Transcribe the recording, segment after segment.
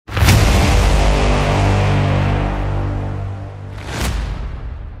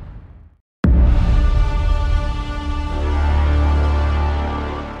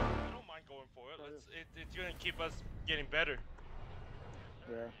keep us getting better.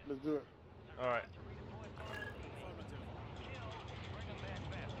 Yeah, let's do it. All right.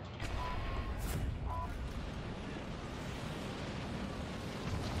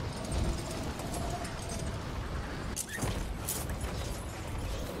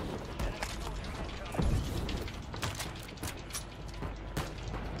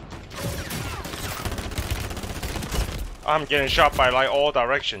 I'm getting shot by like all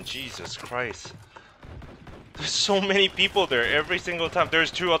directions. Jesus Christ. There's so many people there every single time.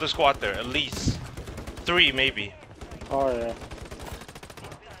 There's 2 other squad there, at least. 3 maybe. Oh yeah.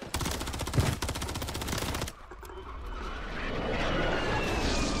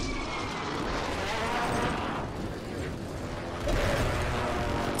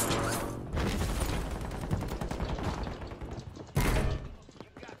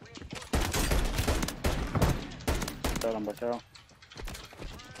 Got him back out.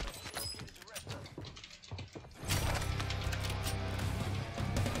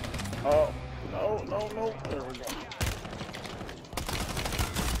 Oh, no, no, no. There we go.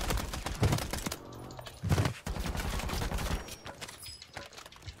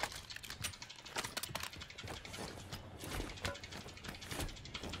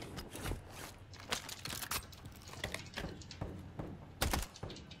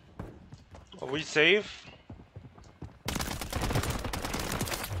 Are we safe?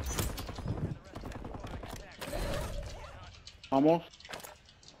 Almost.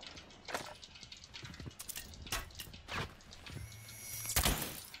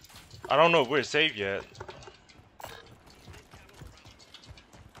 I don't know if we're safe yet. I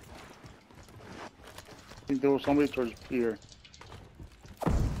think there was somebody towards here.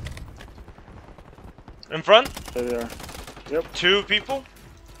 In front? There they are. Yep. 2 people?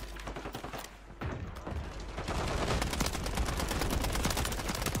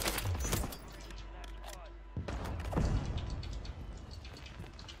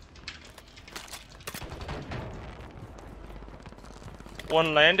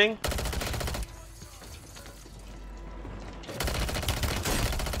 One landing.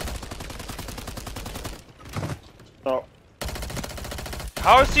 Oh.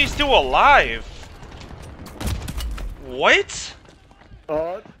 How is he still alive? What?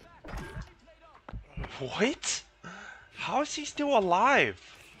 What? How is he still alive?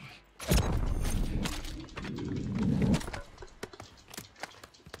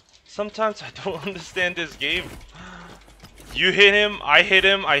 Sometimes I don't understand this game. You hit him, I hit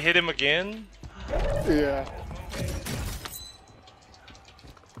him again. Yeah.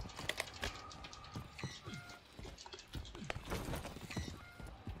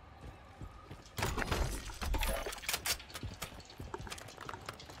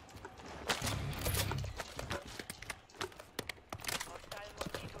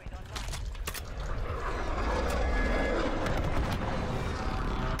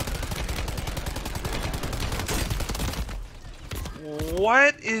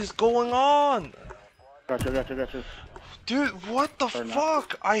 What is going on? Gotcha. Dude, what the Or not.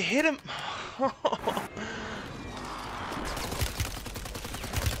 fuck? I hit him.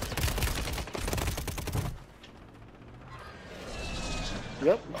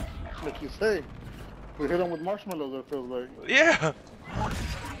 Yep. Like you say. We hit him with marshmallows, it feels like. Yeah.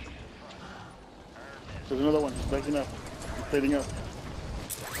 There's another one. He's backing up. He's fading up.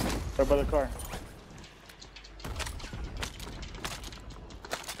 Right by the car.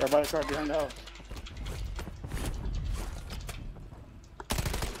 Right by the car, behind the house.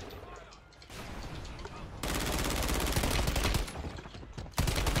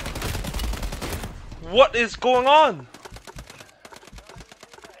 What is going on?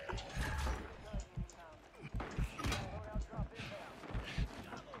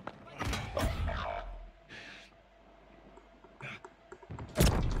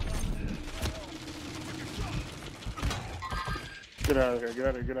 Get out of here, get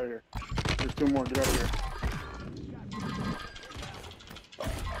out of here. There's 2 more, get out of here.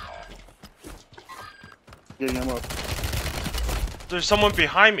 Getting him up. There's someone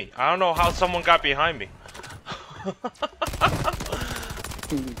behind me. I don't know how someone got behind me.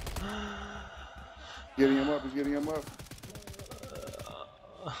 Getting him up, he's getting him up.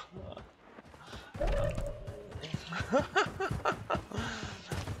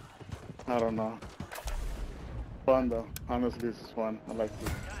 I don't know. Fun though. Honestly, this is fun. I like this.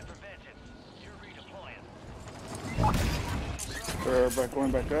 They're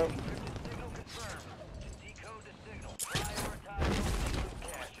going back up.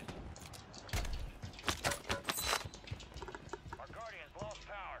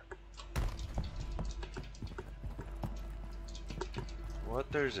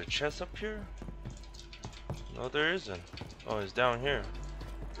 What? There's a chest up here? No, there isn't. Oh, it's down here.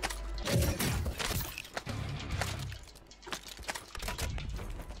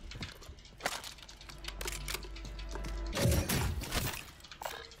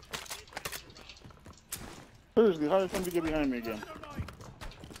 Seriously, how did somebody get behind me again?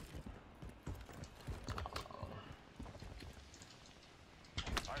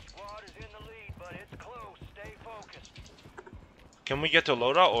 Our squad is in the lead, but it's close. Stay focused. Can we get to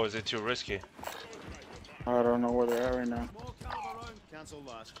loadout, or is it too risky? I don't know where they're at right now. More caliber round. Cancel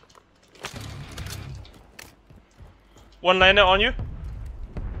that. One landed on you.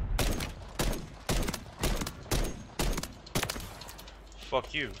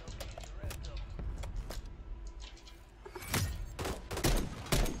 Fuck you.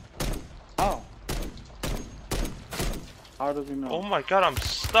 How? How does he know? Oh my god, I'm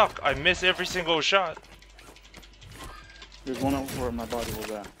stuck. I miss every single shot. There's one up where my body was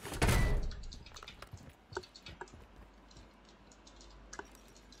at.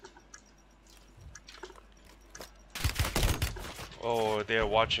 Oh, they're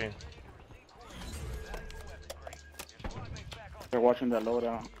watching. They're watching that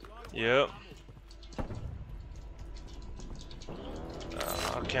loadout. Yep.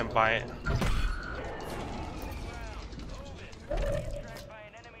 I can't buy it. Tracked by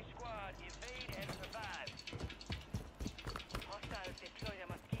an enemy squad. Evade and survive. Hostiles deploy the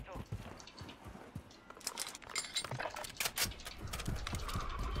mosquito.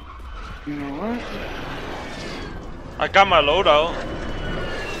 You know what? I got my loadout.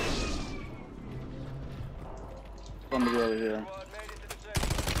 Somebody over here. Squad made it to the safe.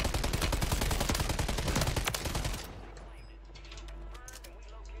 And we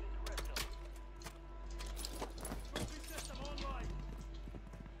located the rest of them. System online.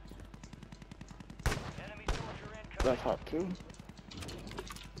 Enemy soldier incoming. That's hot too.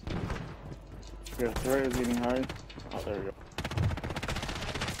 Your threat is getting high. Oh, there we go.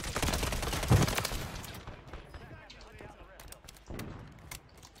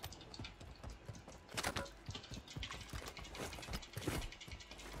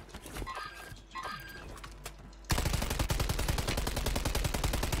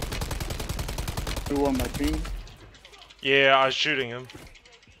 Who on my team? Yeah, I was shooting him.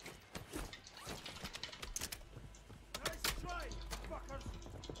 Nice try, fuckers.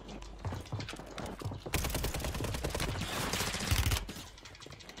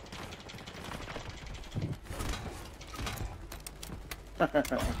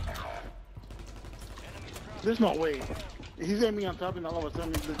 There's no way. He's at me on top and all of a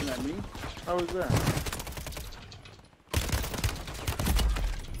sudden he's looking at me. How is that?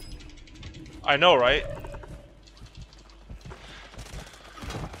 I know, right?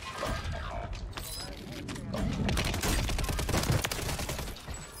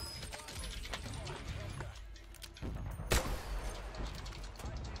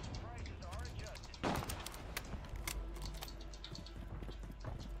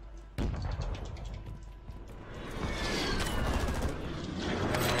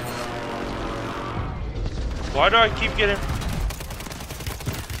 Why do I keep getting...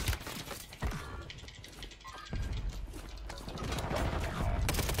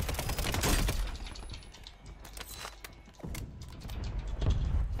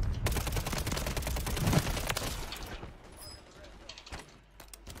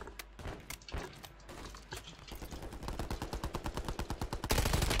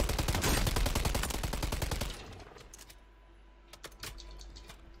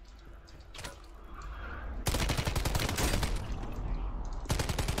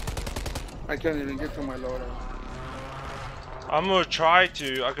 I can't even get to my loadout. I'm gonna try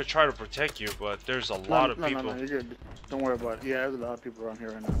to... I could try to protect you, but there's a lot of people. No, you're good. Don't worry about it. Yeah, there's a lot of people around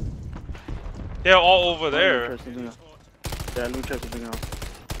here right now. They're all over there. Let me try something else. Yeah, let me try something else.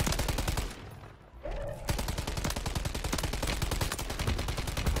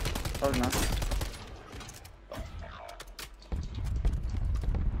 Oh, no.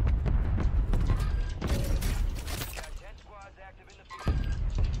 Got 10 squads active in the field.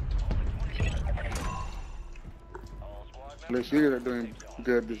 Only 20. All squad members. Let's see, they're doing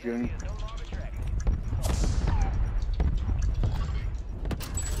good this game. No longer tracking. Fire sales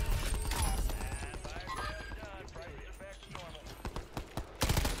done. Prices are back to normal.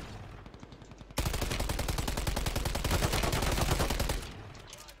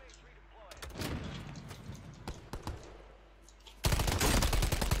 Squad mates redeploying.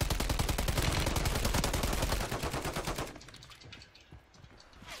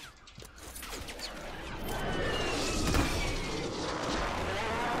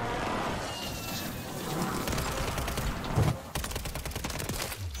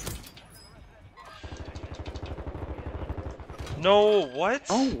 No, what?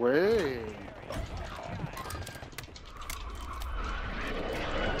 No way.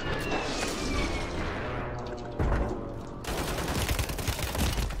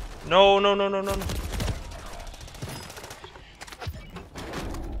 No, no, no, no, no, no.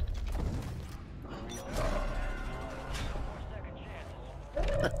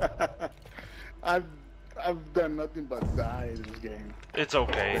 I've I've done nothing but die in this game. It's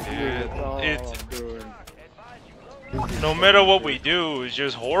okay, That's all dude. I'm doing. It's no matter what we do, it's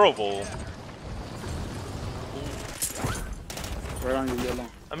just horrible. Right on you, yellow.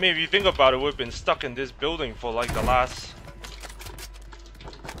 I mean, if you think about it, we've been stuck in this building for like the last...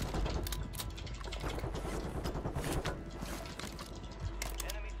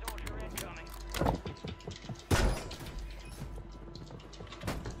 Enemy soldier incoming.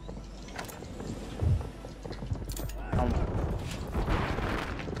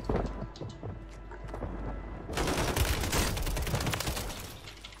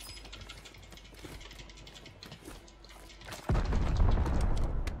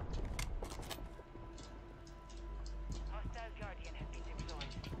 Hostile Guardian has been deployed.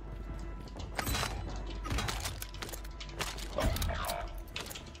 Alright, your squad's in the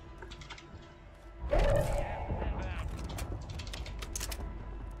safe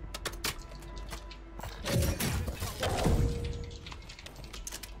zone.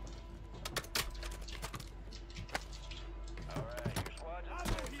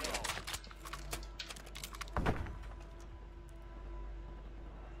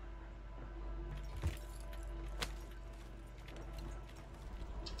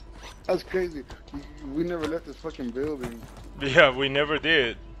 That's crazy. We never left this fucking building. Yeah, we never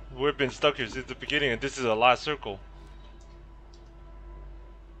did. We've been stuck here since the beginning, and this is the last circle.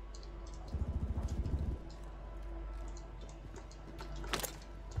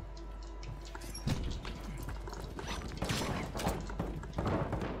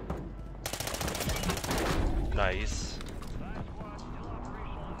 Nice. Last squad still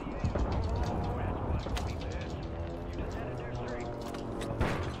operational in the AO. Red squad copy this. You descended their street.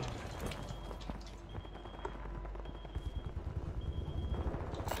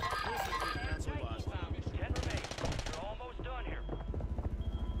 Cancel last. 10 remain. You're almost done here.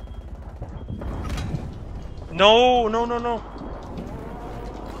 No, no, no, no.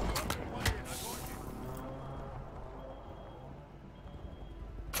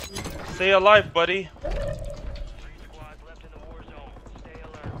 Stay alive, buddy. 3 squads left in the war zone. Stay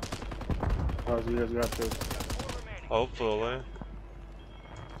alert. Oh, so you guys got this. 4 remaining. Hopefully.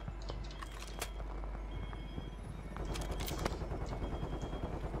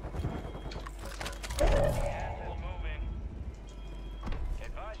 Gas is moving.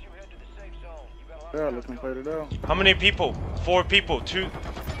 Advise you head to the safe zone. You got a lot Yeah, of let them time fight it out. How many people? 4 people. 2.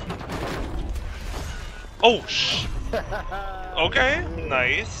 Oh, shh. Okay,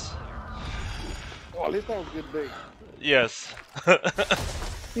 nice. Oh, at least that was good bait. Yes.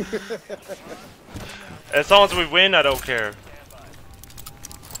 As long as we win, I don't care.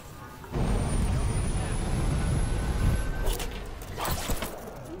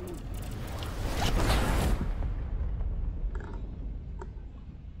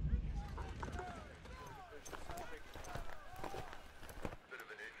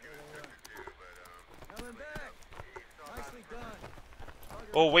 Coming back. Nicely done.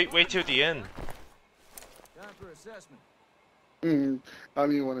 Oh, wait till the end. Time for assessment. I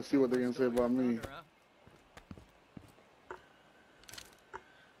don't even want to see what they're gonna say about me.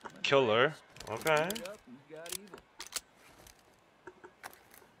 Killer. Okay. Up, you got even.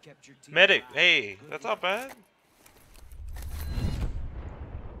 Kept your team Medic. alive. Hey, Good that's work. not bad.